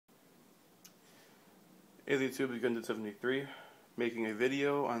Hey YouTube, it's Gun73, making a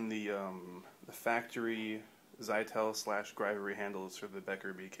video on the factory zytel / grivery handles for the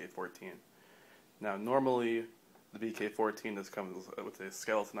Becker BK14. Now normally the BK14 does come with a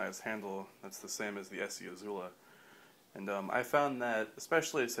skeletonized handle that's the same as the SE Azula, and I found that,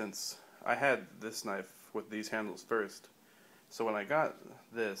 especially since I had this knife with these handles first, so when I got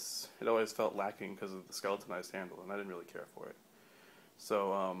this, it always felt lacking because of the skeletonized handle, and I didn't really care for it.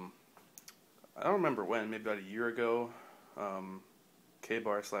 So I don't remember when, maybe about a year ago,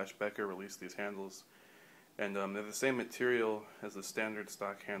 K-Bar / Becker released these handles, and they're the same material as the standard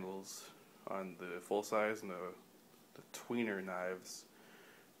stock handles on the full size and the tweener knives.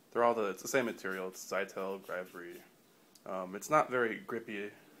 It's the same material. It's zytel, grivery. It's not very grippy.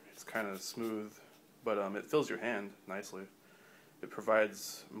 It's kind of smooth, but it fills your hand nicely. It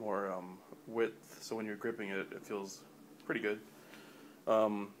provides more width, so when you're gripping it, it feels pretty good.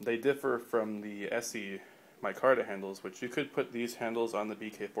 They differ from the SE micarta handles, which you could put these handles on the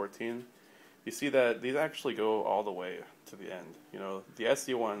BK14. You see that these actually go all the way to the end. You know, the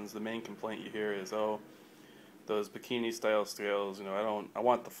SE ones, the main complaint you hear is, oh, those bikini style scales, you know, I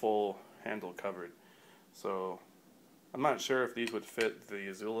want the full handle covered. So I'm not sure if these would fit the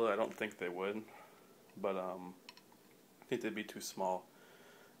Azula. I don't think they would, but I think they'd be too small.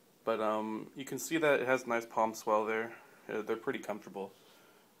 But you can see that it has nice palm swell there. They're pretty comfortable.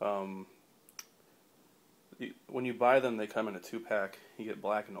 When you buy them, they come in a 2-pack. You get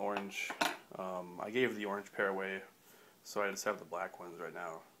black and orange. I gave the orange pair away, so I just have the black ones right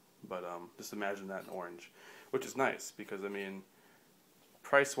now. But just imagine that in orange, which is nice because, I mean,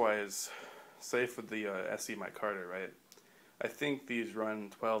 price-wise, safe with the SE micarta, right? I think these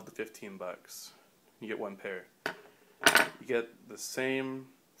run 12 to 15 bucks. You get one pair. You get the same.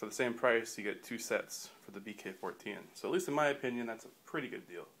 For the same price, you get 2 sets for the BK14. So at least in my opinion, that's a pretty good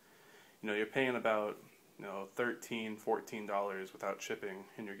deal. You know, you're paying about, you know, $13, $14 without shipping,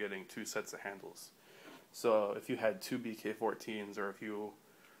 and you're getting 2 sets of handles. So if you had 2 BK14s, or if you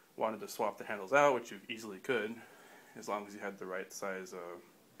wanted to swap the handles out, which you easily could, as long as you had the right size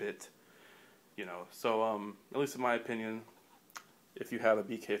bit, you know. So at least in my opinion, if you have a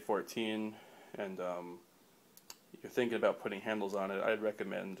BK14 and you're thinking about putting handles on it, I'd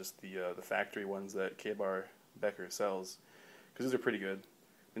recommend just the factory ones that K-Bar Becker sells, because these are pretty good.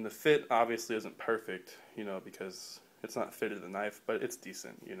 And the fit obviously isn't perfect, you know, because it's not fitted to the knife, but it's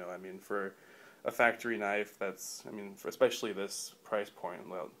decent, you know. I mean, for a factory knife, that's, I mean, for especially this price point,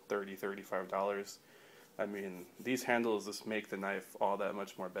 about $30, $35, I mean, these handles just make the knife all that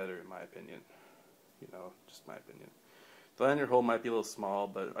much more better, in my opinion. You know, just my opinion. The lanyard hole might be a little small,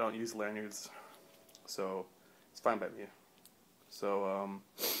 but I don't use lanyards, so it's fine by me. So,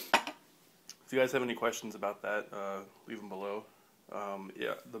 if you guys have any questions about that, leave them below.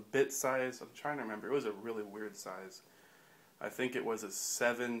 Yeah, the bit size, I'm trying to remember, it was a really weird size. I think it was a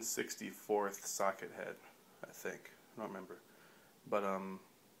 7/64 socket head, I think. I don't remember. But,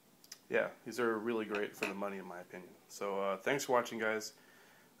 yeah, these are really great for the money, in my opinion. So, thanks for watching, guys.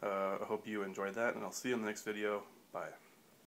 I hope you enjoyed that, and I'll see you in the next video. Bye.